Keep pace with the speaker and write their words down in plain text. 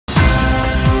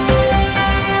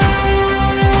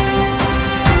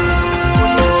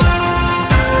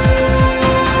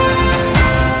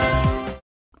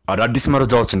አዳዲስ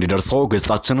መረጃዎች እንዲደርሰው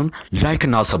ገጻችንን ላይክ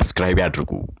እና ሰብስክራይብ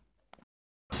ያድርጉ።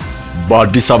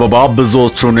 በአዲስ አበባ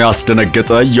ብዙዎቹን ያስደነገጠ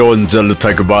የወንጀል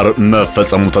ተግባር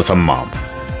መፈጸሙ ተሰማ።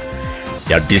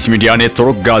 የአዲስ ሚዲያ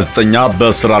ኔትወርክ ጋዜጠኛ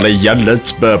በስራ ላይ ያለች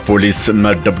በፖሊስ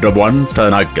መደብደቧን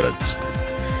ተናገረች።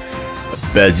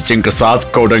 በዚህ ጭንቅ ሰዓት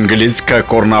ከ-እንግሊዝ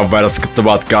ከኮሮና ቫይረስ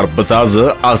ክትባት ጋር በተያያዘ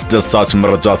አስደሳች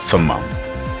መረጃ ተሰማ።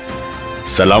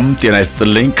 ሰላም ጤና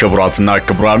ይስጥልኝ ክቡራትና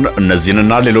ክቡራን፣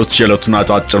 እነዚህንና ሌሎች የዕለቱን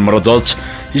አጫጭር መረጃዎች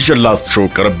ይዤላችሁ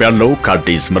ቀርብ ያለው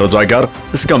ከአዲስ መረጃ ጋር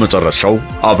እስከ መጨረሻው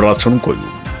አብራችሁን ቆዩ።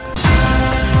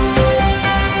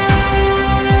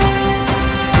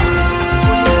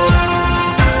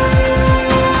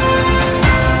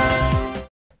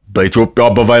 በኢትዮጵያ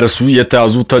በቫይረሱ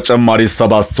የተያዙ ተጨማሪ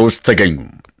 7 ሰዎች ተገኙ።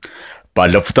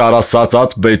 ባለፉት 4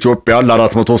 ሰዓታት በኢትዮጵያ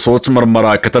ለ400 ሰዎች ምርመራ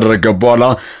ከተደረገ በኋላ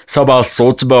 7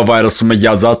 ሰዎች በቫይረሱ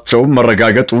መያዛቸው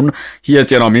መረጋገጡን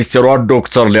የጤና ሚኒስቴሯ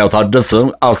ዶክተር አዲስ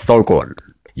አስታውቀዋል።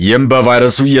 ይህም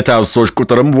በቫይረሱ የተያዙ ሰዎች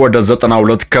ቁጥርም ወደ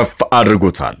 92 ከፍ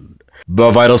አድርጎታል።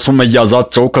 በቫይረሱ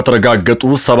መያዛቸው ከተረጋገጡ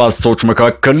 7 ሰዎች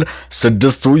መካከል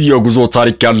 6ቱ የጉዞ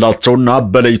ታሪክ ያላቸውና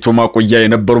በለይቶ ማቆያ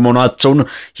የነበሩ መሆናቸውን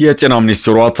የጤና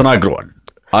ሚኒስቴሯ ተናግረዋል።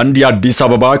 አንድ የአዲስ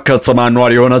አበባ ከተማ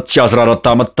ነዋሪ የሆነች የ14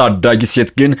 ዓመት ታዳጊ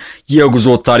ሴት ግን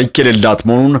የጉዞ ታሪክ የሌላት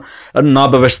መሆኑን እና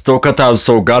በበሽታው ከተያዙ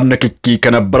ሰው ጋር ንክኪ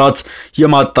ከነበራት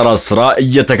የማጣራት ስራ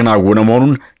እየተከናወነ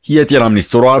መሆኑን የጤና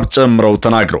ሚኒስቴሯ ጨምረው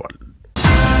ተናግረዋል።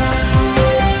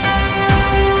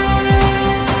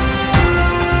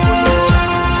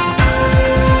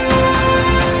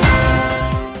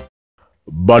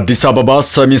 በአዲስ አበባ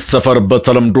ሰሚት ሰፈር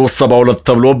በተለምዶ 72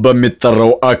 ተብሎ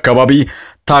በሚጠራው አካባቢ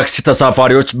ታክሲ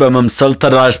ተሳፋሪዎች በመምሰል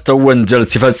ተደራጅተው ወንጀል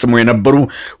ሲፈጽሙ የነበሩ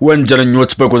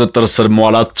ወንጀለኞች በቁጥጥር ስር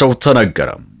መዋላቸው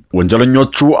ተነገረ።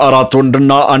 ወንጀለኞቹ 4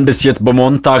 ወንድና 1 ሴት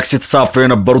በመሆን ታክሲ ተሳፍረው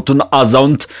የነበሩትን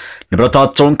አዛውንት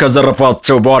ንብረታቸውን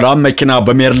ከዘረፏቸው በኋላ መኪና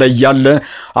በመሄድ ላይ ያለ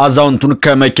አዛውንቱን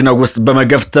ከመኪናው ውስጥ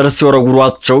በመገፍተር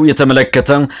ሲወረውሯቸው የተመለከተ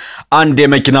አንድ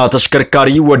የመኪና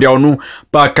ተሽከርካሪ ወዲያውኑ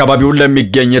በአካባቢው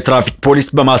ለሚገኝ የትራፊክ ፖሊስ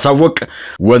በማሳወቅ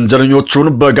ወንጀለኞቹን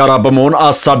በጋራ በመሆን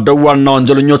አሳደው ዋና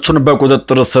ወንጀለኞቹን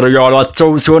በቁጥጥር ስር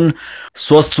ያዋሏቸው ሲሆን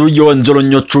 3ቱ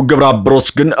የወንጀለኞቹ ግብረ አበሮች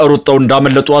ግን ሩጠው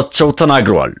እንዳመለጧቸው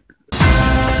ተናግረዋል።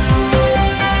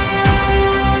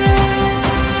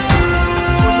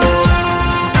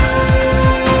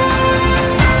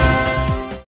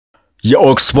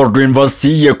 የኦክስፎርድ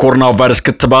ዩኒቨርሲቲ የኮሮና ቫይረስ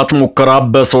ክትባት ሙከራ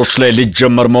በሰዎች ላይ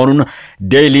ሊጀመር መሆኑን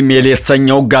ዴይሊ ሜል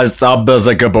የተሰኘው ጋዜጣ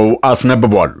በዘገባው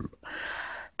አስነብቧል።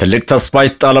 ትልቅ ተስፋ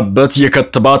የተጣለበት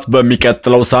የክትባት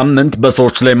በሚቀጥለው ሳምንት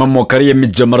በሰዎች ላይ መሞከር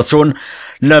የሚጀመር ሲሆን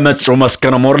ለመጪው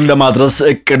መስከረም ወር ለማድረስ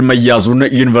እቅድ መያዙን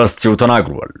ዩኒቨርሲቲው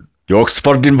ተናግሯል።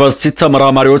 የኦክስፎርድ ዩኒቨርሲቲ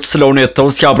ተመራማሪዎች ስለ ሁኔታው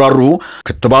ሲያብራሩ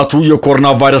ክትባቱ የኮሮና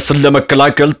ቫይረስን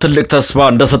ለመከላከል ትልቅ ተስፋ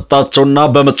እንደሰጣቸውና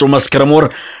በመጪው መስከረም ወር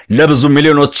ለብዙ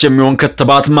ሚሊዮኖች የሚሆን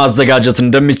ክትባት ማዘጋጀት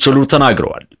እንደሚችሉ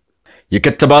ተናግረዋል።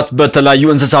 የክትባት በተለያዩ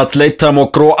እንስሳት ላይ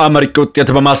ተሞክሮ አመርቂ ውጤት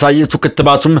በማሳየቱ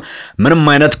ክትባቱም ምንም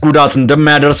አይነት ጉዳት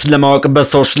እንደማያደርስ ለማወቅ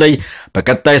በሰዎች ላይ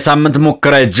በቀጣይ ሳምንት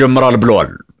ሙከራ ይጀምራል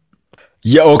ብለዋል።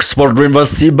 የኦክስፎርድ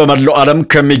ዩኒቨርሲቲ በመላው ዓለም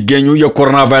ከሚገኙ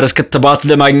የኮሮና ቫይረስ ክትባት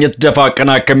ለማግኘት ደፋ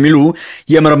ቀና ከሚሉ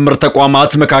የምርምር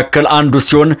ተቋማት መካከል አንዱ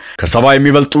ሲሆን ከ70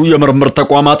 የሚበልጡ የምርምር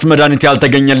ተቋማት መድኃኒት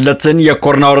ያልተገኘለትን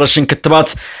የኮሮና ወረርሽኝ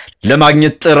ክትባት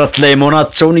ለማግኘት ጥረት ላይ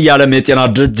መሆናቸውን የዓለም የጤና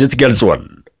ድርጅት ገልጿል።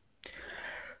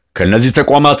 ከነዚህ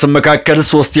ተቋማት መካከል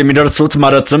 3 የሚደርሱት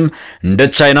ማለትም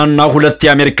እንደ ቻይናና 2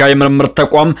 የአሜሪካ የምርምር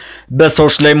ተቋም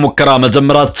በሰዎች ላይ ሙከራ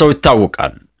መጀመራቸው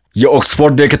ይታወቃል።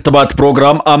 የኦክስፎርድ የክትባት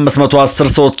ፕሮግራም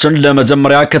 510 ሰዎችን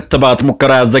ለመጀመሪያ ክትባት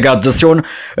ሙከራ ያዘጋጀ ሲሆን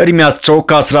እድሜያቸው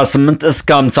ከ18 እስከ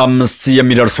 55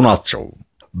 የሚደርሱ ናቸው።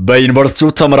 በዩኒቨርሲቲው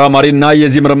ተመራማሪና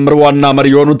የዚህ ምርምር ዋና መሪ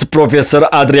የሆኑት ፕሮፌሰር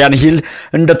አድሪያን ሂል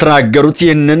እንደተናገሩት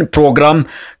ይህንን ፕሮግራም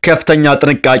ከፍተኛ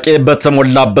ጥንቃቄ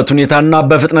በተሞላበት ሁኔታና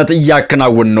በፍጥነት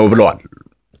እያከናወን ነው ብለዋል።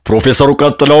 ፕሮፌሰሩ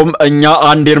ቀጥለውም እኛ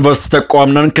አንድ ዩኒቨርሲቲ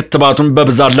ተቋም ነን፣ ክትባቱን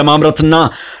በብዛት ለማምረትና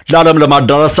ለዓለም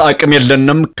ለማዳረስ አቅም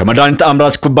የለንም። ከመድኃኒት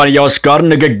አምራች ኩባንያዎች ጋር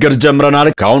ንግግር ጀምረናል።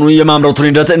 ከአሁኑ የማምረቱን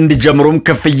ሂደት እንዲጀምሩም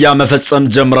ክፍያ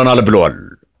መፈጸም ጀምረናል ብለዋል።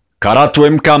 ከ4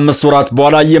 ወይም ከ5 ወራት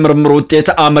በኋላ የምርምሩ ውጤት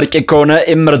አመርቂ ከሆነ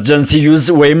ኢመርጀንሲ ዩዝ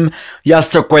ወይም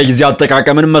የአስቸኳይ ጊዜ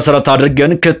አጠቃቀምን መሰረት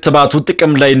አድርገን ክትባቱ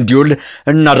ጥቅም ላይ እንዲውል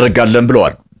እናደርጋለን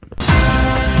ብለዋል።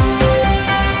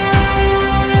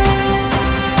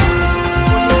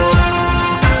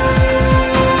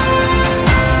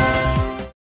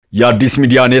 የአዲስ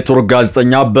ሚዲያ ኔትወርክ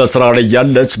ጋዜጠኛ በስራ ላይ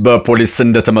ያለች በፖሊስ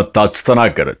እንደተመታች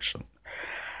ተናገረች።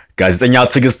 ጋዜጠኛ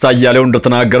ትግስት አያሌው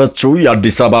እንደተናገረችው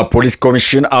የአዲስ አበባ ፖሊስ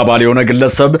ኮሚሽን አባል የሆነ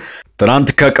ግለሰብ ትናንት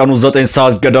ከቀኑ 9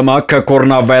 ሰዓት ገደማ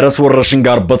ከኮሮና ቫይረስ ወረርሽኝ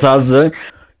ጋር በተያያዘ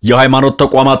የሃይማኖት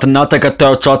ተቋማትና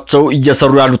ተከታዮቻቸው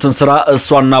እየሰሩ ያሉትን ስራ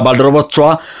እሷና ባልደረቦቿ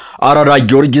አራዳ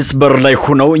ጊዮርጊስ በር ላይ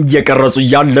ሆነው እየቀረጹ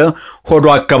ያለ ሆዶ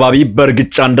አካባቢ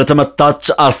በርግጫ እንደተመታች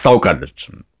አስታውቃለች።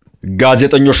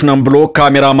 ጋዜጠኞች ነን ብሎ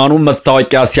ካሜራማኑ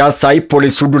መታወቂያ ሲያሳይ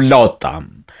ፖሊሱ ዱላ ወጣ።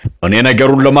 እኔ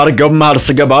ነገሩን ለማርገብ መሃል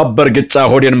ስገባ በርግጫ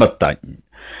ሆዴን መታኝ።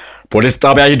 ፖሊስ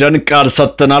ጣቢያ ሄደን ቃል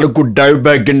ሰጥተናል፣ ጉዳዩ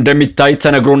በሕግ እንደሚታይ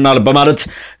ተነግሮናል በማለት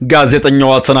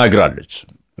ጋዜጠኛዋ ተናግራለች።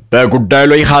 በጉዳዩ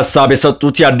ላይ ሐሳብ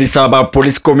የሰጡት የአዲስ አበባ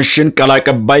ፖሊስ ኮሚሽን ቃል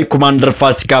አቀባይ ኮማንደር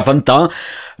ፋሲካ ፈንታ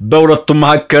በሁለቱም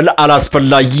መካከል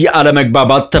አላስፈላጊ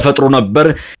አለመግባባት ተፈጥሮ ነበር።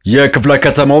 የክፍለ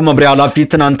ከተማው መምሪያ ኃላፊ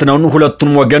ትናንትናውን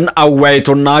ሁለቱም ወገን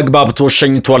አዋይቶና አግባብቶ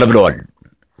ሸኝቷል ብለዋል።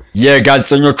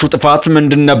 የጋዜጠኞቹ ጥፋት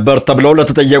ምንድን ነበር ተብለው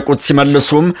ለተጠየቁት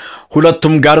ሲመልሱም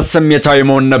ሁለቱም ጋር ስሜታዊ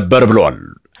መሆን ነበር ብለዋል።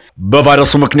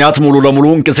 በቫይረሱ ምክንያት ሙሉ ለሙሉ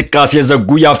እንቅስቃሴ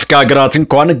የዘጉ የአፍሪካ ሀገራት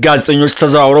እንኳን ጋዜጠኞች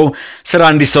ተዘዋውረው ስራ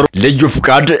እንዲሰሩ ልዩ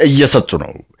ፍቃድ እየሰጡ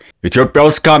ነው። ኢትዮጵያ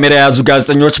ውስጥ ካሜራ የያዙ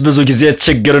ጋዜጠኞች ብዙ ጊዜ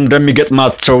ችግር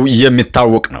እንደሚገጥማቸው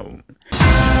የሚታወቅ ነው።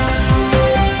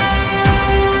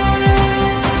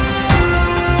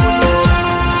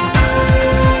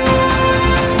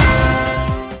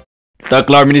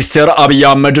 ጠቅላይ ሚኒስትር አብይ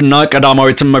አህመድ እና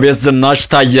ቀዳማዊት እመቤት ዝናሽ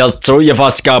ታያቸው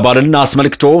የፋሲካ በዓልን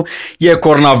አስመልክቶ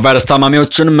የኮሮና ቫይረስ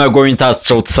ታማሚዎችን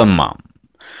መጎብኘታቸው ተሰማ።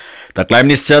 ጠቅላይ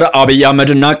ሚኒስትር አብይ አህመድ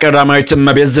እና ቀዳማዊት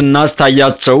እመቤት ዝናሽ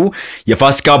ታያቸው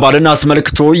የፋሲካ በዓልን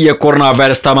አስመልክቶ የኮሮና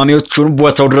ቫይረስ ታማሚዎችን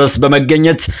ቦታው ድረስ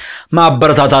በመገኘት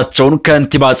ማበረታታቸውን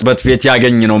ከንቲባ ጽሕፈት ቤት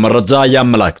ያገኘነው መረጃ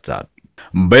ያመላክታል።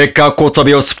 በየካ ኮተቤ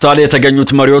ሆስፒታል የተገኙት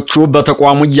መሪዎቹ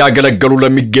በተቋሙ ያገለገሉ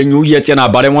ለሚገኙ የጤና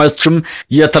ባለሙያዎችም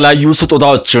የተለያዩ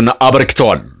ስጦታዎችን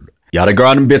አበርክተዋል።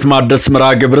 የአረጋውያን ቤት ማደስ መርሃ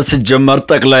ግብር ሲጀመር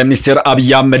ጠቅላይ ሚኒስትር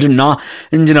አብይ አህመድና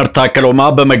ኢንጂነር ታከለ ኡማ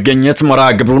በመገኘት መርሃ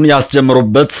ግብሩን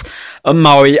ያስጀመሩበት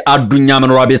እማሆይ አዱኛ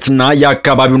መኖሪያ ቤትና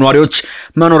የአካባቢው ነዋሪዎች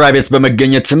መኖሪያ ቤት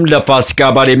በመገኘትም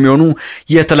ለፋሲካ በዓል የሚሆኑ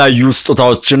የተለያዩ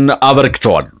ስጦታዎችን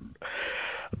አበርክተዋል።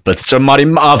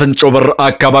 በተጨማሪም አፍንጮ በር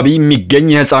አካባቢ የሚገኝ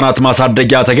የህፃናት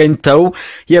ማሳደጊያ ተገኝተው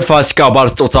የፋሲካ በዓል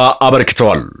ስጦታ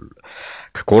አበርክተዋል።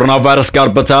 ከኮሮና ቫይረስ ጋር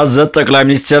በተያያዘ ጠቅላይ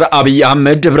ሚኒስትር አብይ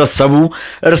አህመድ ህብረተሰቡ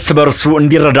እርስ በርሱ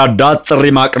እንዲረዳዳ ጥሪ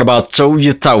ማቅረባቸው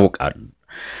ይታወቃል።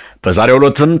 በዛሬው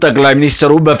ዕለትም ጠቅላይ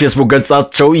ሚኒስትሩ በፌስቡክ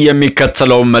ገጻቸው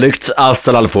የሚከተለውን መልእክት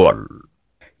አስተላልፈዋል።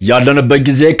 ያለንበት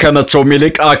ጊዜ ከመቼውም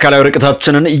ይልቅ አካላዊ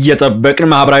ርቀታችንን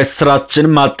እየጠበቅን ማህበራዊ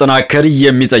ስራችንን ማጠናከር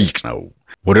የሚጠይቅ ነው።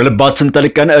 ወደ ልባችን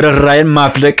ጠልቀን ርህራሄን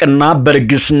ማፍለቅና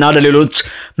በልግስና ለሌሎች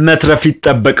መትረፍ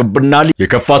ይጠበቅብናል።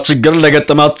 የከፋ ችግር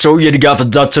ለገጠማቸው የድጋፍ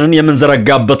እጃችንን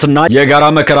የምንዘረጋበትና የጋራ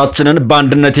መከራችንን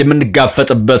በአንድነት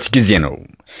የምንጋፈጥበት ጊዜ ነው።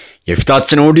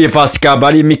 የፊታችን እሁድ የፋሲካ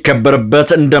በዓል የሚከበርበት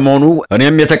እንደመሆኑ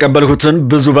እኔም የተቀበልሁትን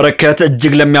ብዙ በረከት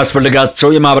እጅግ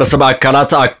ለሚያስፈልጋቸው የማህበረሰብ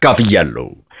አካላት አካፍያለሁ።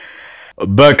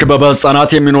 በክበበ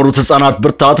ህፃናት የሚኖሩት ህፃናት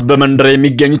ብርታት፣ በመንደር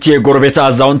የሚገኙት የጎረቤት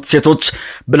አዛውንት ሴቶች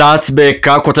ብልሃት፣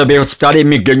 በየካ ኮተቤ ሆስፒታል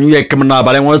የሚገኙ የሕክምና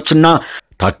ባለሙያዎችና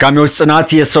ታካሚዎች ጽናት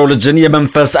የሰው ልጅን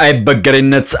የመንፈስ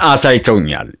አይበገሬነት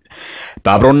አሳይተውኛል።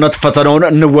 በአብሮነት ፈተናውን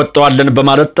እንወጣዋለን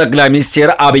በማለት ጠቅላይ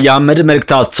ሚኒስትር አብይ አህመድ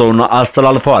መልእክታቸውን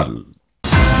አስተላልፈዋል።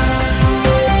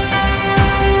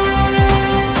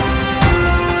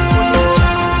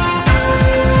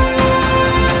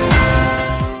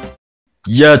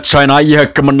 የቻይና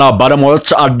የሕክምና ባለሙያዎች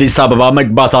አዲስ አበባ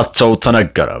መግባታቸው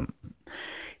ተነገረ።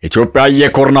 ኢትዮጵያ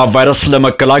የኮሮና ቫይረስ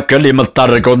ለመከላከል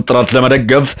የምታደርገውን ጥረት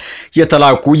ለመደገፍ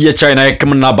የተላኩ የቻይና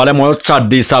የሕክምና ባለሙያዎች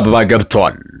አዲስ አበባ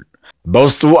ገብተዋል።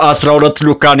 በውስጡ 12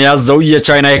 ልኡካን የያዘው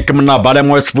የቻይና የሕክምና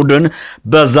ባለሙያዎች ቡድን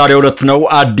በዛሬው ዕለት ነው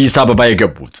አዲስ አበባ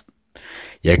የገቡት።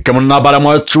 የሕክምና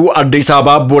ባለሙያዎቹ አዲስ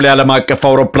አበባ ቦሌ ዓለም አቀፍ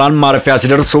አውሮፕላን ማረፊያ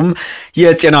ሲደርሱም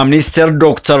የጤና ሚኒስትር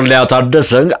ዶክተር ሊያ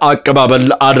ታደሰ አቀባበል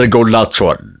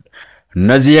አድርገውላቸዋል።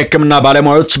 እነዚህ የሕክምና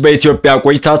ባለሙያዎች በኢትዮጵያ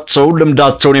ቆይታቸው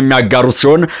ልምዳቸውን የሚያጋሩ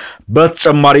ሲሆን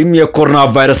በተጨማሪም የኮሮና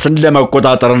ቫይረስን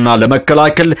ለመቆጣጠርና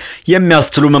ለመከላከል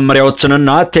የሚያስችሉ መመሪያዎችንና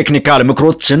ቴክኒካል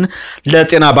ምክሮችን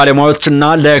ለጤና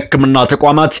ባለሙያዎችና ለሕክምና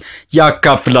ተቋማት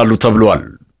ያካፍላሉ ተብሏል።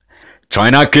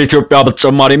 ቻይና ከኢትዮጵያ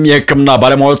በተጨማሪም የሕክምና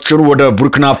ባለሙያዎችን ወደ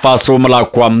ቡርኪና ፋሶ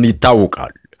መላኳም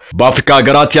ይታወቃል። በአፍሪካ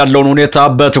ሀገራት ያለውን ሁኔታ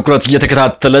በትኩረት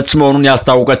እየተከታተለች መሆኑን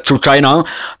ያስታወቀችው ቻይና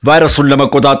ቫይረሱን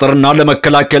ለመቆጣጠርና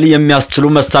ለመከላከል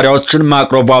የሚያስችሉ መሳሪያዎችን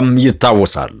ማቅረቧም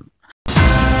ይታወሳል።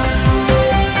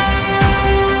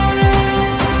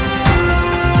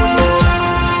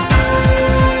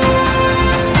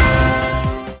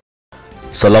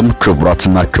 ሰላም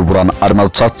ክቡራትና ክቡራን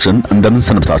አድማጮቻችን እንደምን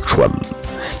ሰንብታችኋል?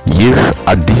 ይህ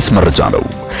አዲስ መረጃ ነው።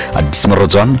 አዲስ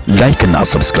መረጃን ላይክ እና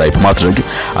ሰብስክራይብ ማድረግ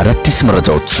አዳዲስ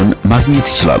መረጃዎችን ማግኘት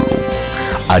ይችላሉ።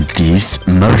 አዲስ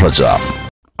መረጃ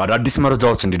አዳዲስ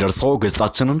መረጃዎች እንዲደርሰው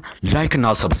ገጻችንን ላይክ እና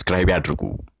ሰብስክራይብ ያድርጉ።